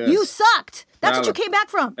from? Yes. You sucked. That's what you came back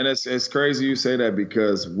from. And it's crazy you say that,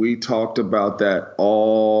 because we talked about that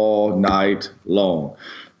all night long.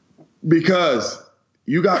 Because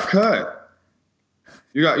you got cut.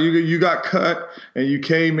 You got cut, and you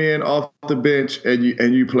came in off the bench, and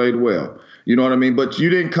you played well. You know what I mean? But you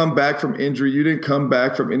didn't come back from injury. You didn't come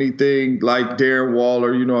back from anything like Darren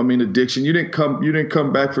Waller, you know what I mean, addiction. You didn't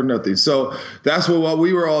come back for nothing. So that's what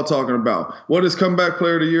we were all talking about. What is Comeback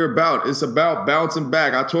Player of the Year about? It's about bouncing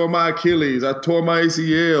back. I tore my Achilles. I tore my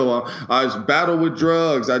ACL. I battled with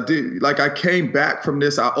drugs. I came back from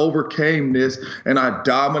this. I overcame this, and I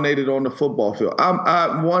dominated on the football field.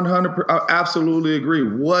 I absolutely agree.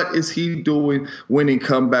 What is he doing winning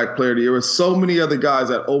Comeback Player of the Year? There's so many other guys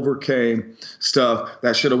that overcame stuff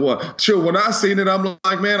that should have won. Sure, when I seen it, I'm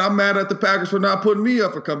like, man, I'm mad at the Packers for not putting me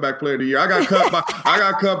up for Comeback Player of the Year. I got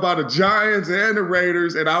cut by the Giants and the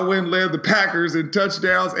Raiders, and I went and led the Packers in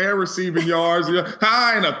touchdowns and receiving yards.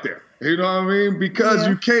 I ain't up there. You know what I mean? Because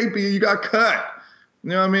you can't be. You got cut.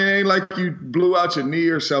 You know what I mean? It ain't like you blew out your knee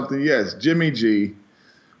or something. Yes, Jimmy G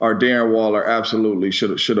or Darren Waller absolutely should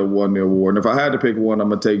have won the award. And if I had to pick one, I'm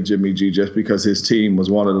going to take Jimmy G just because his team was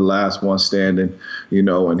one of the last ones standing, you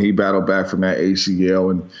know, and he battled back from that ACL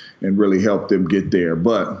and really helped them get there.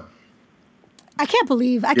 But I can't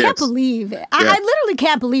believe it. I literally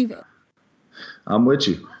can't believe it. I'm with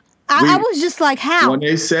you. I was just like, how? When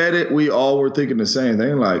they said it, we all were thinking the same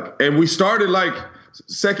thing. And we started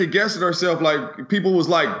second guessing ourselves. Like people was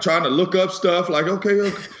trying to look up stuff. Like, okay,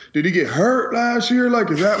 did he get hurt last year?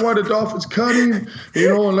 Is that why the Dolphins cut him?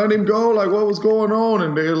 And let him go? What was going on?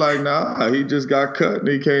 And they're like, nah, he just got cut and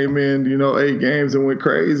he came in, 8 games and went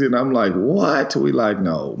crazy. And I'm like, what? We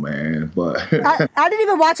no, man. But I didn't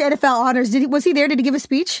even watch NFL Honors. Was he there? Did he give a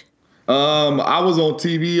speech? I was on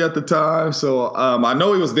TV at the time, so I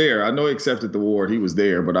know he was there. I know he accepted the award. He was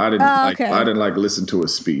there, but I didn't I didn't listen to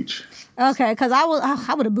his speech. Okay, because I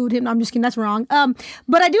would have booed him. No, I'm just kidding. That's wrong.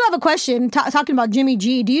 But I do have a question talking about Jimmy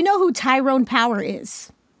G. Do you know who Tyrone Power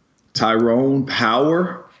is? Tyrone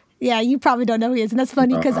Power? Yeah, you probably don't know who he is, and that's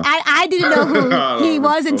funny because I didn't know who he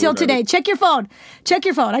was until today. Check your phone.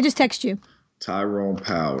 I just text you. Tyrone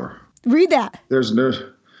Power. Read that. There's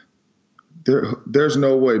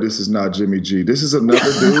no way this is not Jimmy G. This is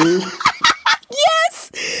another dude.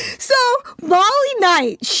 Yes. So Molly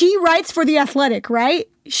Knight, she writes for The Athletic, right?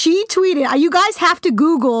 She tweeted, you guys have to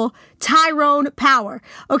Google Tyrone Power.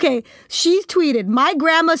 Okay, she tweeted, my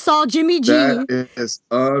grandma saw Jimmy G. That is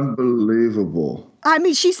unbelievable. I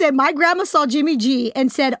mean, she said, my grandma saw Jimmy G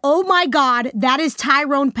and said, oh my God, that is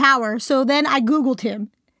Tyrone Power. So then I Googled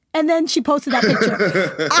him. And then she posted that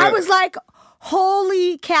picture. I was like,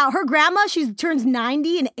 holy cow. Her grandma, she turns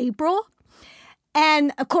 90 in April.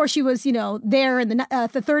 And of course, she was, there in the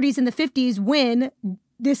 30s and the 50s when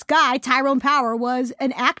this guy, Tyrone Power, was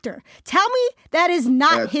an actor. Tell me that is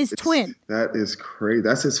not his twin. That is crazy.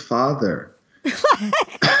 That's his father.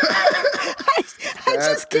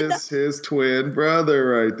 That is his twin brother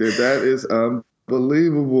right there. That is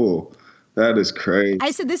unbelievable. That is crazy.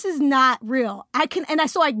 I said, this is not real.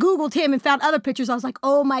 So I Googled him and found other pictures. I was like,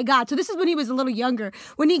 oh my God. So this is when he was a little younger.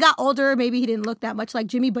 When he got older, maybe he didn't look that much like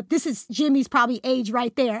Jimmy, but this is Jimmy's probably age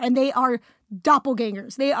right there. And they are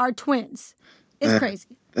doppelgangers. They are twins. It's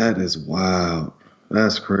crazy. That is wild.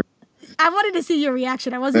 That's crazy. I wanted to see your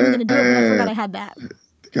reaction. I wasn't even going to do it, but I forgot I had that.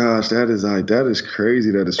 Gosh, that is crazy.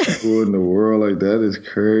 That is people in the world that is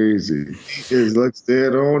crazy. It looks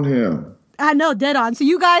dead on him. I know, dead on. So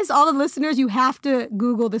you guys, all the listeners, you have to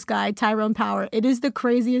Google this guy, Tyrone Power. It is the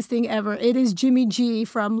craziest thing ever. It is Jimmy G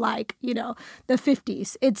from the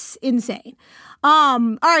 50s. It's insane.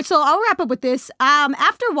 All right, so I'll wrap up with this.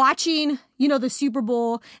 After watching, the Super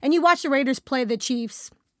Bowl, and you watch the Raiders play the Chiefs,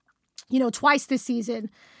 twice this season,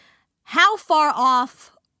 how far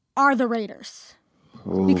off are the Raiders?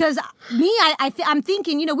 Because I'm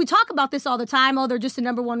thinking, we talk about this all the time. Oh, they're just a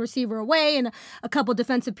number one receiver away and a couple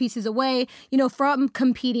defensive pieces away, from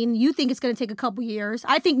competing. You think it's going to take a couple years.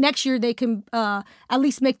 I think next year they can at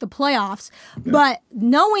least make the playoffs. Yeah. But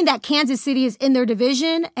knowing that Kansas City is in their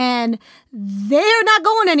division and they're not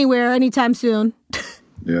going anywhere anytime soon.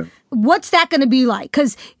 Yeah. What's that going to be like?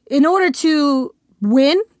 Because in order to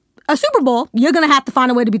win a Super Bowl, you're going to have to find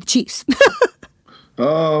a way to beat the Chiefs.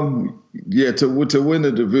 Yeah, to win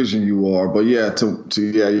the division you are, but you're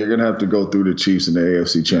gonna have to go through the Chiefs in the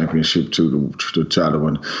AFC Championship to try to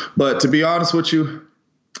win. But to be honest with you,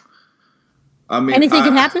 I mean, anything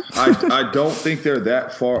can happen. I don't think they're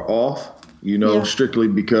that far off. Strictly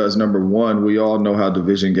because number one, we all know how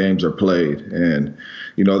division games are played, and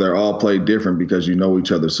they're all played different because you know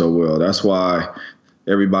each other so well. That's why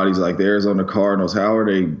everybody's like the Arizona Cardinals. How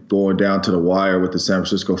are they going down to the wire with the San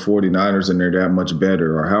Francisco 49ers and they're that much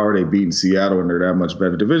better? Or how are they beating Seattle and they're that much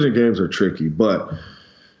better? Division games are tricky. But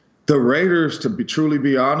the Raiders, to truly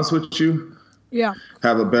be honest with you,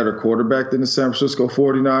 have a better quarterback than the San Francisco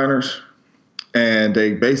 49ers. And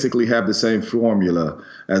they basically have the same formula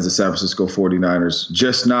as the San Francisco 49ers,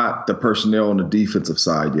 just not the personnel on the defensive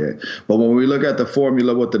side yet. But when we look at the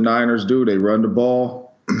formula, what the Niners do, they run the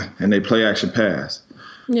ball and they play action pass.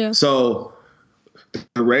 Yeah. So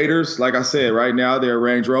the Raiders, like I said, right now they're a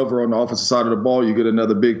Range Rover on the offensive side of the ball. You get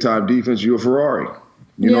another big-time defense, you're a Ferrari.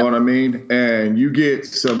 You know what I mean? And you get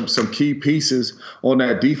some key pieces on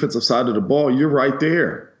that defensive side of the ball, you're right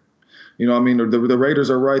there. You know what I mean? The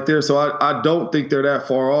Raiders are right there. So I don't think they're that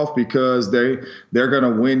far off because they're going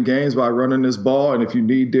to win games by running this ball. And if you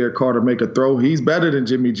need Derek Carr to make a throw, he's better than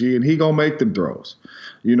Jimmy G, and he going to make them throws.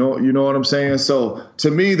 You know what I'm saying? So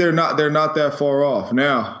to me, they're not that far off.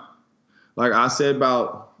 Now, like I said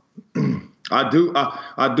about I do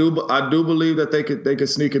believe that they could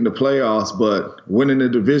sneak into playoffs, but winning the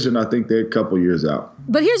division, I think they're a couple years out.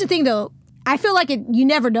 But here's the thing, though. I feel like you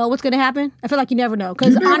never know what's going to happen. I feel like you never know.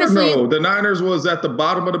 Because honestly, the Niners was at the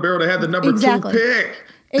bottom of the barrel. They had the number 2 pick.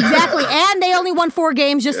 Exactly. And they only won 4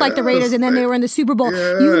 games just like the Raiders, and then they were in the Super Bowl.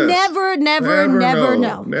 Yes. You never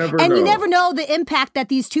know. You never know the impact that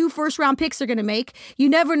these 2 first-round picks are going to make. You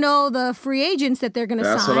never know the free agents that they're going to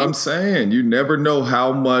sign. That's what I'm saying. You never know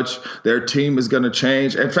how much their team is going to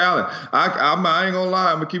change. And Fallon, I ain't going to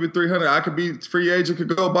lie. I'm going to keep it 300. I could be free agent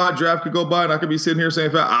could go by, draft could go by, and I could be sitting here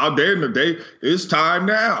saying, it's time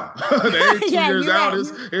now. They ain't 2 years out.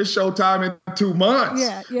 Right. It's showtime in 2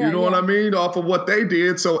 months. You know what I mean? Off of what they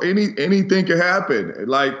did. So anything can happen.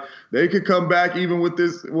 Like they could come back even with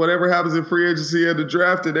this, whatever happens in free agency and the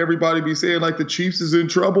draft, and everybody be saying like the Chiefs is in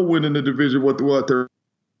trouble winning the division. What the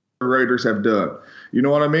Raiders have done. You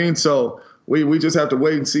know what I mean? So we just have to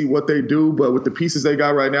wait and see what they do. But with the pieces they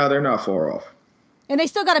got right now, they're not far off. And they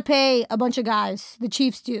still got to pay a bunch of guys. The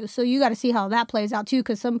Chiefs do. So you got to see how that plays out, too,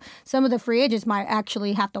 because some of the free agents might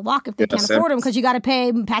actually have to walk if they can't afford them because you got to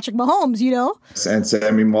pay Patrick Mahomes, you know? And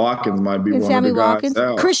Sammy Watkins might be one of the guys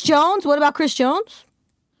out. Chris Jones? What about Chris Jones?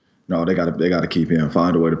 No, they got to keep him,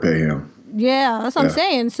 find a way to pay him. Yeah, that's what I'm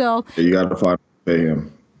saying. So you got to find a way to pay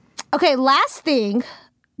him. Okay, last thing.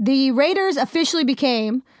 The Raiders officially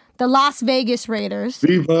became the Las Vegas Raiders.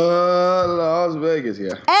 Viva Las Vegas, yeah.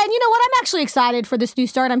 And you know what? I'm actually excited for this new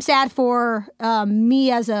start. I'm sad for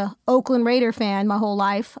me as a Oakland Raider fan my whole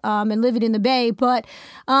life and living in the Bay, but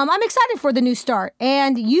I'm excited for the new start.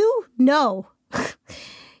 And you know,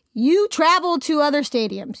 you traveled to other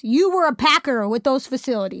stadiums. You were a Packer with those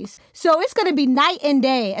facilities. So it's going to be night and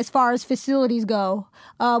day as far as facilities go.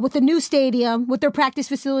 With the new stadium, with their practice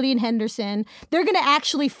facility in Henderson, they're going to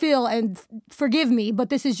actually feel, and forgive me,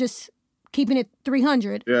 but this is just keeping it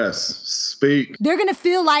 300. Yes, speak. They're going to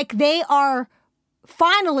feel like they are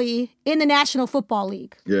finally in the National Football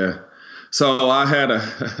League. Yeah. So I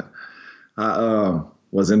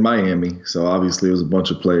was in Miami, so obviously it was a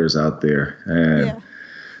bunch of players out there. And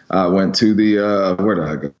I went to the, where did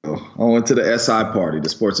I go? I went to the SI party, the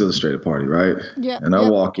Sports Illustrated party, right? Yeah. And I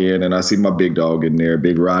walk in and I see my big dog in there,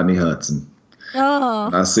 big Rodney Hudson. Oh.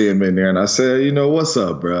 And I see him in there and I said, you know, what's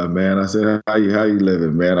up, bro, man? I said, how you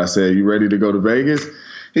living, man? I said, you ready to go to Vegas?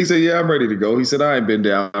 He said, yeah, I'm ready to go. He said, I ain't been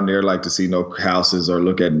down there like to see no houses or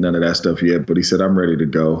look at none of that stuff yet. But he said, I'm ready to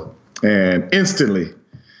go. And instantly,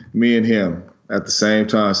 me and him at the same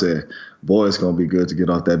time said, boy, it's going to be good to get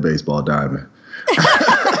off that baseball diamond.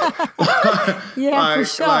 For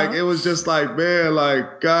sure. Like it was just like, man,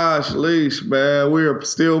 like, gosh, leash, man, we are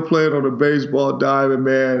still playing on a baseball diamond,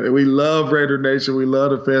 man. And we love Raider Nation, we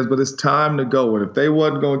love the fans, but it's time to go. And if they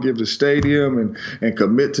wasn't going to give the stadium and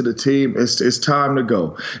commit to the team, it's time to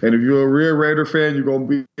go. And if you're a real Raider fan, you're going to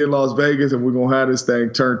be in Las Vegas and we're going to have this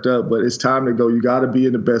thing turned up. But it's time to go. You got to be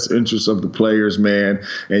in the best interest of the players, man.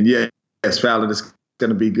 And yes, Fallon, it's going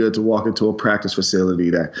to be good to walk into a practice facility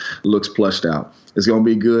that looks plushed out. It's going to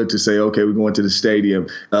be good to say, okay, we're going to the stadium.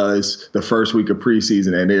 It's the first week of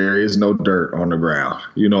preseason, and there is no dirt on the ground.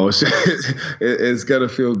 You know, it's going to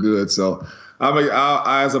feel good. So,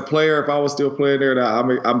 I as a player, if I was still playing there,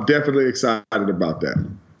 I'm definitely excited about that.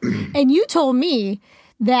 And you told me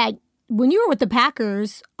that when you were with the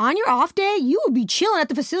Packers, on your off day, you would be chilling at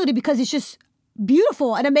the facility because it's just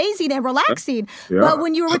beautiful and amazing and relaxing. Yeah. But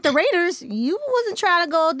when you were with the Raiders, you wasn't trying to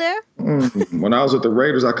go there. When I was with the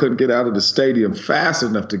Raiders, I couldn't get out of the stadium fast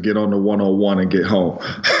enough to get on the 101 and get home.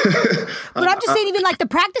 But I'm just saying, even like the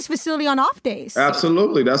practice facility on off days.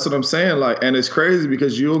 Absolutely. That's what I'm saying. Like, and it's crazy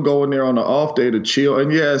because you'll go in there on the off day to chill.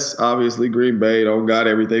 And yes, obviously Green Bay don't got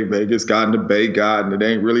everything. Vegas got in the Bay got, and it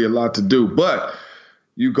ain't really a lot to do. But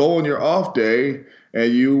you go on your off day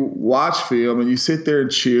and you watch film and you sit there and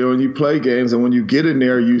chill and you play games. And when you get in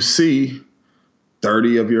there, you see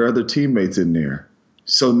 30 of your other teammates in there.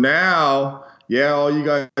 So now Yeah, all you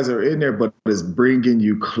guys are in there, but it's bringing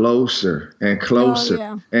you closer and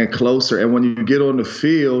closer and closer. And when you get on the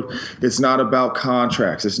field, it's not about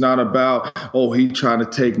contracts. It's not about, oh, he trying to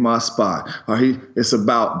take my spot. It's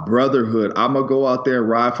about brotherhood. I'm going to go out there and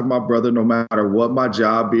ride for my brother no matter what my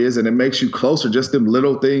job is. And it makes you closer. Just them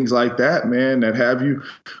little things like that, man, that have you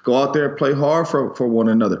go out there and play hard for one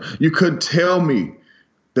another. You couldn't tell me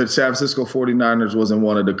the San Francisco 49ers wasn't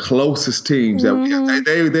one of the closest teams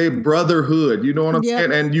that they brotherhood, you know what I'm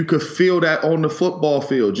saying? And you could feel that on the football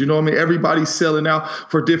field. You know what I mean? Everybody's selling out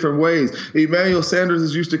for different ways. Emmanuel Sanders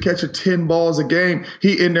is used to catching 10 balls a game.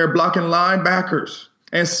 He in there blocking linebackers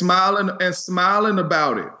and smiling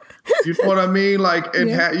about it. You know what I mean? Like,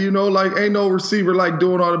 and like ain't no receiver like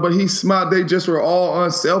doing all that, but he smiled. They just were all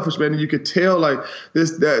unselfish, man. And you could tell like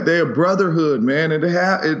that they're a brotherhood, man.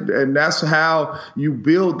 And that's how you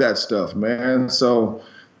build that stuff, man. So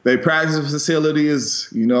they practice facility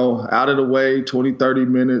is, out of the way, 20, 30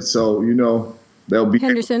 minutes. So, they'll be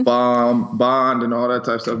bond and all that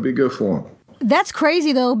type of stuff. Be good for them. That's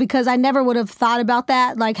crazy, though, because I never would have thought about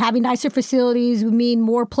that. Like, having nicer facilities would mean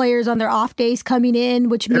more players on their off days coming in,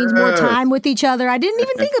 which means more time with each other. I didn't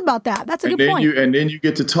even think about that. That's a good point. And then you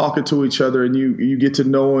get to talking to each other, and you get to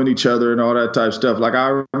knowing each other and all that type of stuff. Like,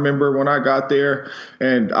 I remember when I got there,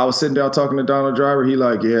 and I was sitting down talking to Donald Driver. He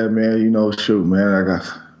like, yeah, man, shoot, man, I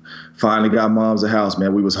finally got mom's a house,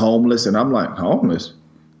 man. We was homeless, and I'm like, homeless?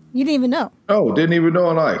 You didn't even know. Oh, didn't even know.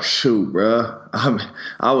 I'm like, shoot, bro. I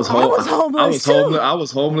was homeless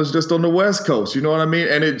just on the West Coast. You know what I mean?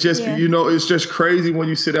 And it just, it's just crazy when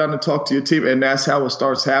you sit down and talk to your team, and that's how it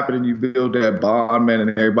starts happening. You build that bond, man, and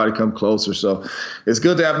everybody come closer. So it's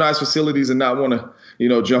good to have nice facilities and not want to,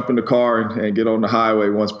 jump in the car and get on the highway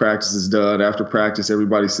once practice is done. After practice,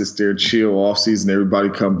 everybody sits there and chill. Off season, everybody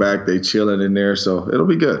come back. They chilling in there. So it'll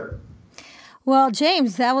be good. Well,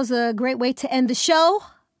 James, that was a great way to end the show.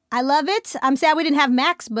 I love it. I'm sad we didn't have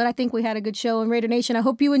Max, but I think we had a good show in Raider Nation. I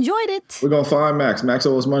hope you enjoyed it. We're going to find Max. Max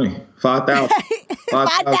owes money. 5,000.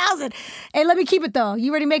 5,000. Hey, let me keep it, though.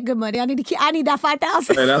 You already make good money. I need that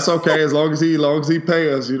 5,000. Hey, that's okay as long as he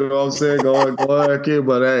pay us. You know what I'm saying? Go ahead, kid.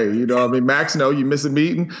 But, hey, Max, you miss a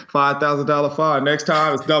meeting, $5,000 fine. Next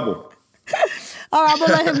time, it's double. All right, I'm going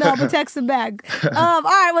to let him know. I'm going to text him back. All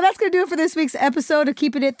right, well, that's going to do it for this week's episode of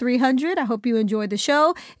Keeping It 300. I hope you enjoyed the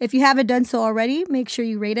show. If you haven't done so already, make sure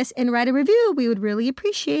you rate us and write a review. We would really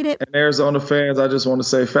appreciate it. And Arizona fans, I just want to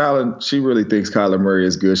say, Fallon, she really thinks Kyler Murray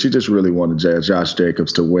is good. She just really wanted Josh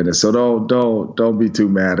Jacobs to win it. So don't be too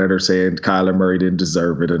mad at her saying Kyler Murray didn't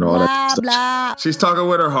deserve it and all that stuff. Blah. She's talking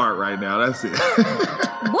with her heart right now. That's it.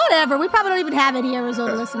 Whatever. We probably don't even have any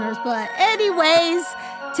Arizona listeners. But anyways,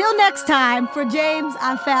 till next time, for James,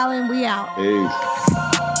 I'm Fallon. We out. Peace.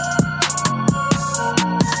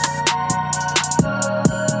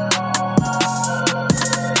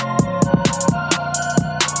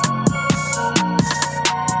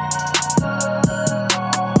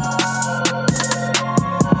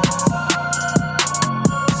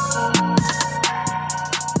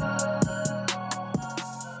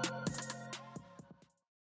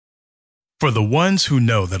 For the ones who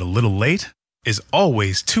know that a little late is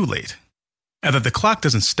always too late, and that the clock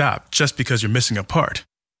doesn't stop just because you're missing a part,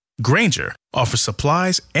 Grainger offers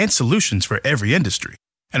supplies and solutions for every industry.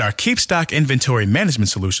 And our KeepStock inventory management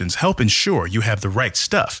solutions help ensure you have the right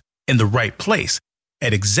stuff in the right place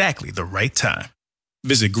at exactly the right time.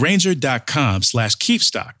 Visit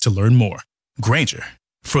Grainger.com/KeepStock to learn more. Grainger,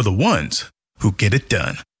 for the ones who get it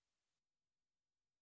done.